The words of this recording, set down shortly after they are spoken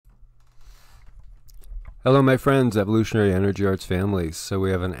Hello, my friends, Evolutionary Energy Arts family. So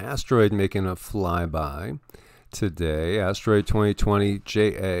we have an asteroid making a flyby today. Asteroid 2020 JA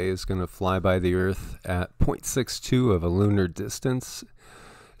is going to fly by the Earth at 0.62 of a lunar distance.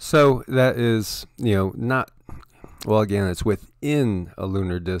 So that is, not, well, again, it's within a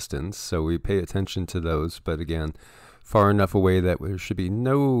lunar distance, so we pay attention to those, but again, far enough away that there should be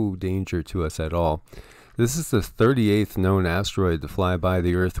no danger to us at all. This is the 38th known asteroid to fly by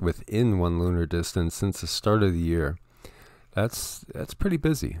the Earth within one lunar distance since the start of the year. That's pretty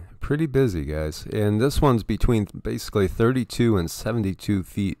busy, guys. And this one's between basically 32 and 72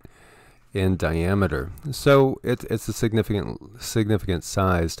 feet in diameter. So it's a significant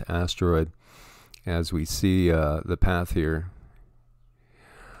sized asteroid, as we see the path here.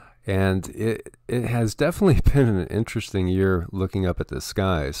 And it has definitely been an interesting year looking up at the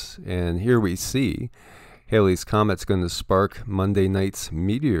skies. And here we see Halley's Comet's going to spark Monday night's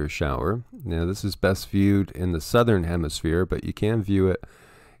meteor shower. Now, this is best viewed in the southern hemisphere, but you can view it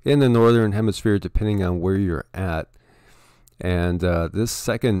in the northern hemisphere depending on where you're at. And this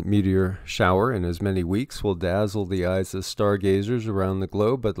second meteor shower in as many weeks will dazzle the eyes of stargazers around the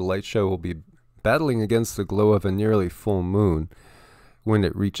globe, but the light show will be battling against the glow of a nearly full moon when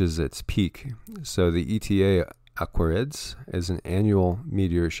it reaches its peak. So the EEARTS is an annual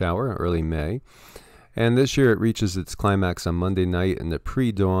meteor shower in early May. And this year it reaches its climax on Monday night in the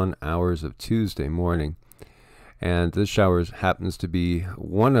pre-dawn hours of Tuesday morning. And this shower happens to be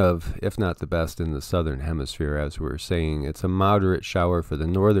one of, if not the best, in the southern hemisphere, as we're saying. It's a moderate shower for the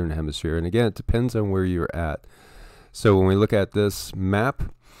northern hemisphere. And again, it depends on where you're at. So when we look at this map,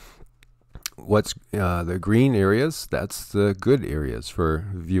 what's the green areas, that's the good areas for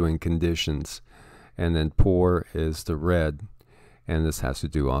viewing conditions. And then poor is the red. And this has to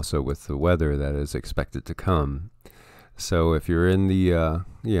do also with the weather that is expected to come. So if you're in the,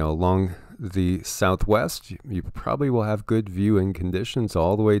 along the southwest, you probably will have good viewing conditions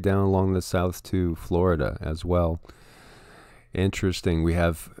all the way down along the south to Florida as well. Interesting. We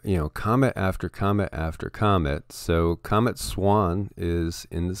have, comet after comet after comet. So Comet Swan is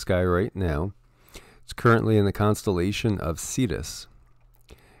in the sky right now. It's currently in the constellation of Cetus.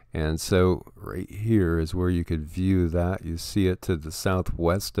 And so right here is where you could view that. You see it to the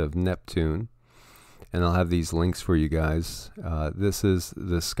southwest of Neptune. And I'll have these links for you guys. This is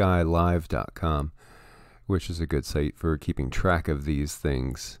theskylive.com, which is a good site for keeping track of these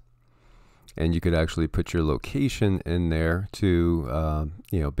things. And you could actually put your location in there to,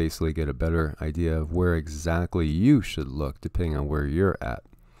 basically get a better idea of where exactly you should look depending on where you're at.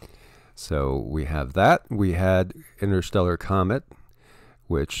 So we have that. We had Interstellar Comet,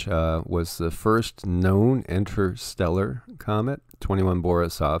 which was the first known interstellar comet, 21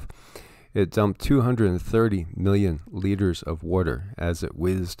 Borisov. It dumped 230 million liters of water as it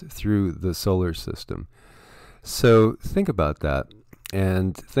whizzed through the solar system. So think about that,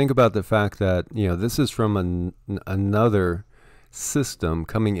 and think about the fact that this is from another system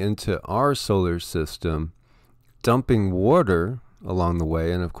coming into our solar system, dumping water along the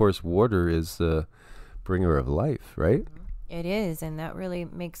way. And of course, water is the bringer of life, right? It is, and that really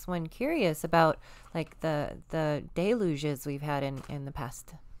makes one curious about like the deluges we've had in the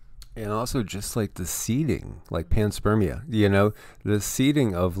past. And also just like the seeding, like panspermia, the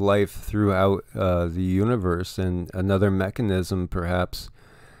seeding of life throughout the universe. And another mechanism perhaps,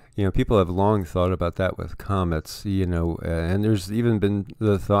 people have long thought about that with comets, and there's even been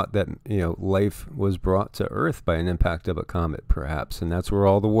the thought that, life was brought to Earth by an impact of a comet perhaps, and that's where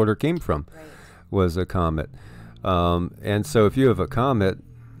all the water came from, right, was a comet. And so if you have a comet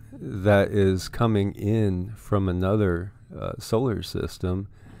that is coming in from another solar system,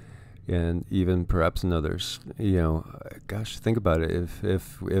 and even perhaps another, gosh, think about it.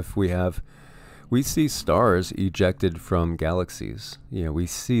 If we see stars ejected from galaxies, we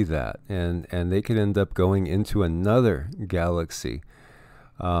see that, and they could end up going into another galaxy.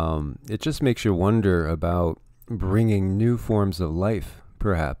 It just makes you wonder about bringing new forms of life,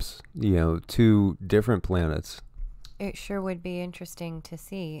 perhaps, to different planets. It sure would be interesting to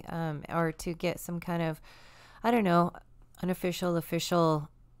see, or to get some kind of, I don't know, unofficial, official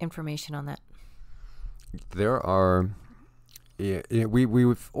information on that. There are,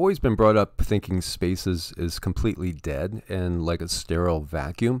 we've always been brought up thinking space is completely dead and like a sterile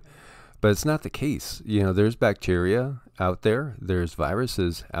vacuum, but it's not the case. There's bacteria out there, there's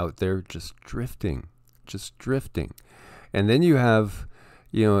viruses out there just drifting. And then you have,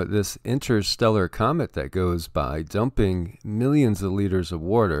 this interstellar comet that goes by dumping millions of liters of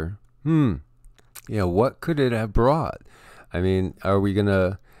water. What could it have brought? I mean, are we going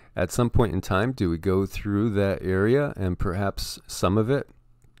to, at some point in time, do we go through that area and perhaps some of it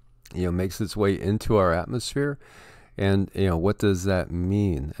makes its way into our atmosphere. And, what does that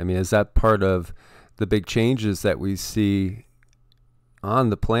mean? I mean, is that part of the big changes that we see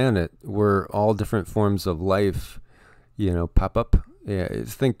on the planet where all different forms of life, pop up?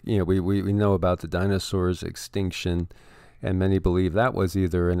 Yeah, we know about the dinosaurs' extinction, and many believe that was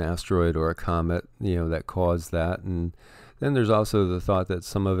either an asteroid or a comet, that caused that. And then there's also the thought that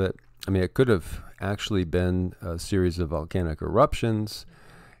some of it, it could have actually been a series of volcanic eruptions.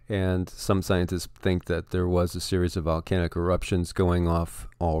 And some scientists think that there was a series of volcanic eruptions going off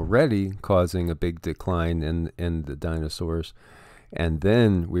already, causing a big decline in the dinosaurs. And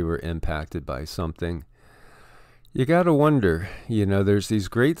then we were impacted by something. You got to wonder, there's these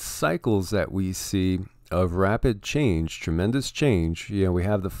great cycles that we see of rapid change, tremendous change. We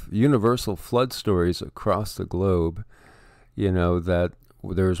have the universal flood stories across the globe, that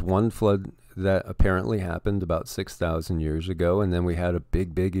there's one flood that apparently happened about 6,000 years ago, and then we had a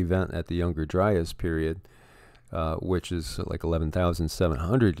big event at the Younger Dryas period, which is like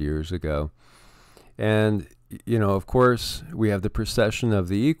 11,700 years ago. And, of course, we have the precession of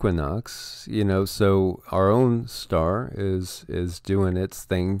the equinox, so our own star is doing its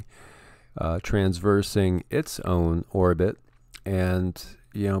thing, transversing its own orbit. And,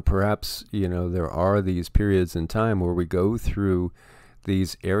 perhaps, there are these periods in time where we go through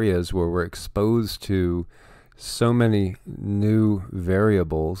these areas where we're exposed to so many new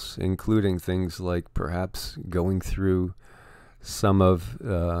variables, including things like perhaps going through some of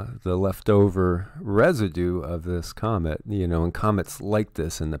the leftover residue of this comet, and comets like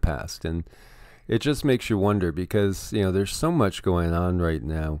this in the past. And it just makes you wonder because, there's so much going on right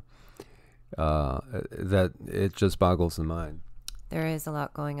now that it just boggles the mind. There is a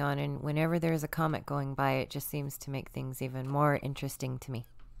lot going on, and whenever there's a comet going by, it just seems to make things even more interesting to me.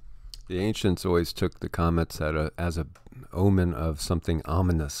 The ancients always took the comets as a omen of something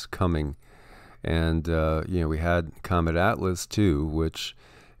ominous coming. And, we had Comet Atlas, too, which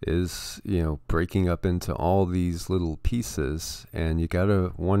is, breaking up into all these little pieces. And you got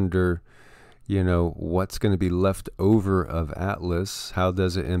to wonder, what's going to be left over of Atlas? How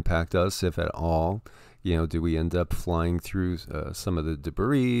does it impact us, if at all? Do we end up flying through some of the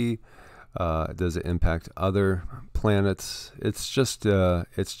debris? Does it impact other planets? It's just an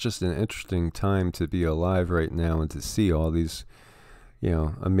interesting time to be alive right now and to see all these,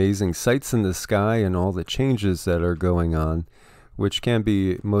 amazing sights in the sky and all the changes that are going on, which can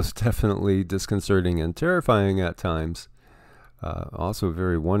be most definitely disconcerting and terrifying at times. Also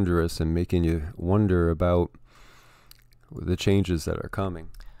very wondrous and making you wonder about the changes that are coming.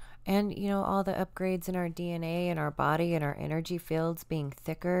 And, all the upgrades in our DNA and our body and our energy fields being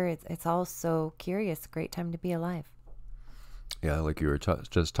thicker, it's all so curious. Great time to be alive. Yeah, like you were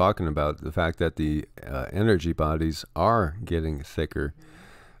just talking about, the fact that the energy bodies are getting thicker.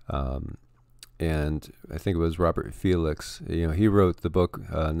 And I think it was Robert Felix, he wrote the book,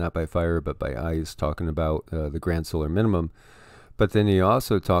 Not by Fire, but by Ice, talking about the grand solar minimum. But then he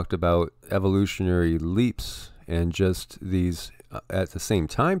also talked about evolutionary leaps and just these, at the same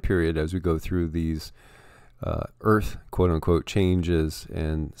time period as we go through these Earth, quote-unquote, changes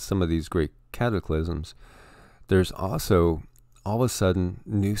and some of these great cataclysms, there's also all of a sudden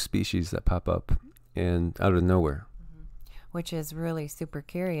new species that pop up and out of nowhere. Which is really super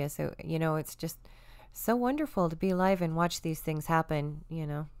curious. So, it's just so wonderful to be alive and watch these things happen,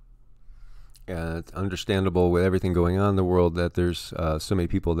 Yeah, it's understandable with everything going on in the world that there's so many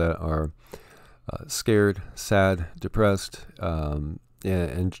people that are scared, sad, depressed,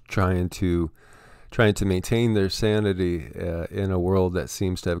 and trying to maintain their sanity in a world that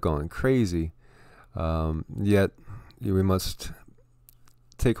seems to have gone crazy. Yet we must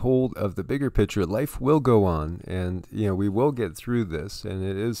take hold of the bigger picture. Life will go on, and we will get through this, and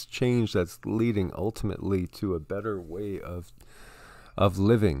it is change that's leading ultimately to a better way of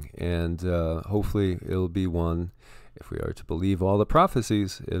living. And hopefully it'll be one, if we are to believe all the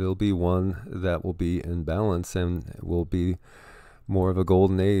prophecies, it'll be one that will be in balance and will be more of a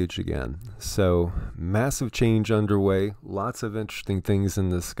golden age again. So massive change underway, lots of interesting things in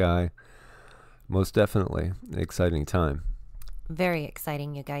the sky. Most definitely exciting time. Very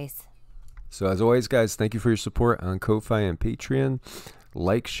exciting, you guys. So as always, guys, thank you for your support on Ko-Fi and Patreon.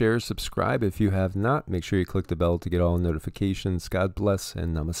 Like, share, subscribe if you have not. Make sure you click the bell to get all notifications. God bless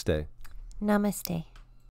and namaste. Namaste.